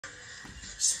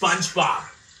SpongeBob,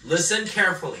 listen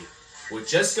carefully. We're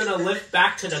just gonna lift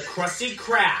back to the Krusty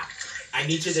Krab. I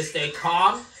need you to stay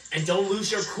calm and don't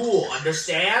lose your cool,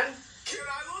 understand? Can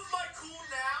I lose my cool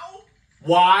now?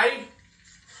 Why?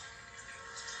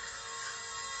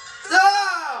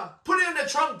 Ah! Put it in the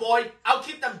trunk, boy. I'll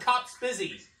keep them cops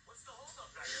busy. What's the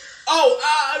holdup back there?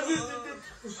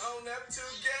 Oh, Neptune,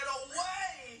 get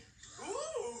away!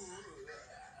 Ooh!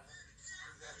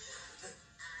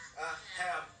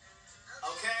 Ham.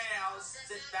 Okay, I'll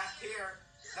sit back here.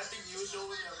 Nothing usual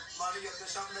with the money of the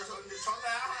shop in the trunk.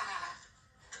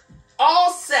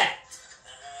 all set.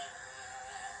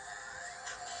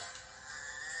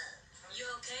 You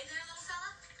okay there, little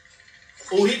fella?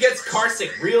 Oh, he gets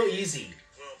carsick real easy.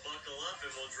 Well, buckle up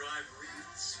and we'll drive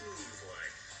real smooth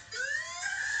like.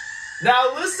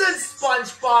 Now listen,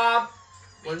 SpongeBob.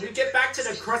 When we get back to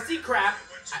the Krusty Krab,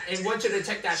 I want you to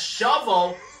take that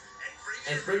shovel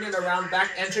and bring it around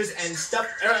back entrance and stow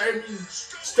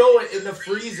it in the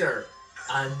freezer.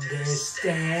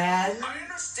 Understand? I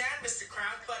understand, Mr.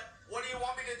 Krab, but what do you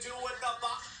want me to do with the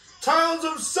box? Tons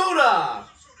of soda!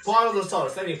 Bottles of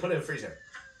soda. Let me put it in the freezer.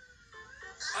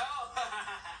 Oh.